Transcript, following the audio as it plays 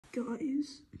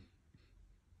Guys,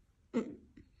 I'm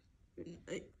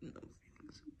not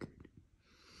feeling so good.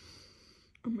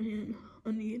 A man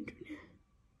on the internet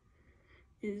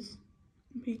is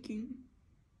making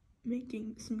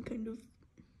some kind of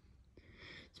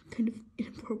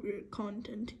inappropriate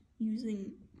content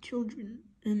using children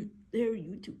and their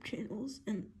YouTube channels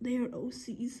and their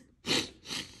OCs. It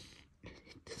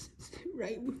doesn't sit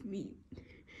right with me.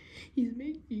 He's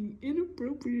making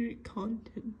inappropriate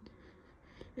content.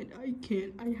 And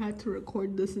I had to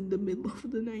record this in the middle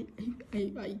of the night.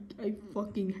 I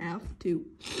fucking have to.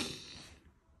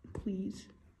 Please,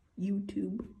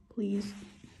 YouTube, please,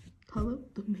 call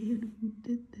out the man who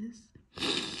did this.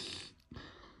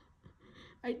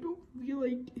 I don't feel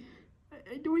like,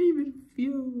 I don't even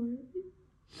feel like,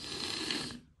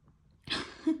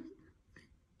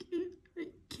 I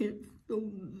can't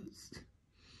film this.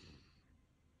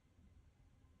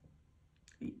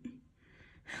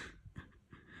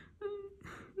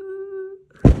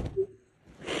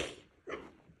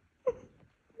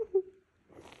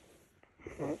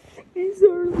 These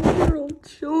are literal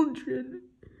children.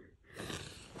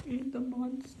 And a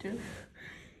monster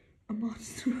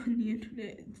on the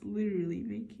internet is literally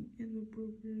making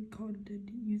inappropriate content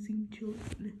using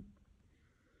children.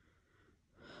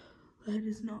 That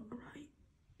is not right.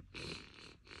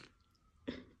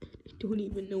 I don't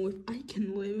even know if I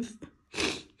can live.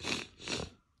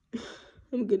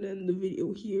 I'm gonna end the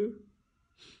video here.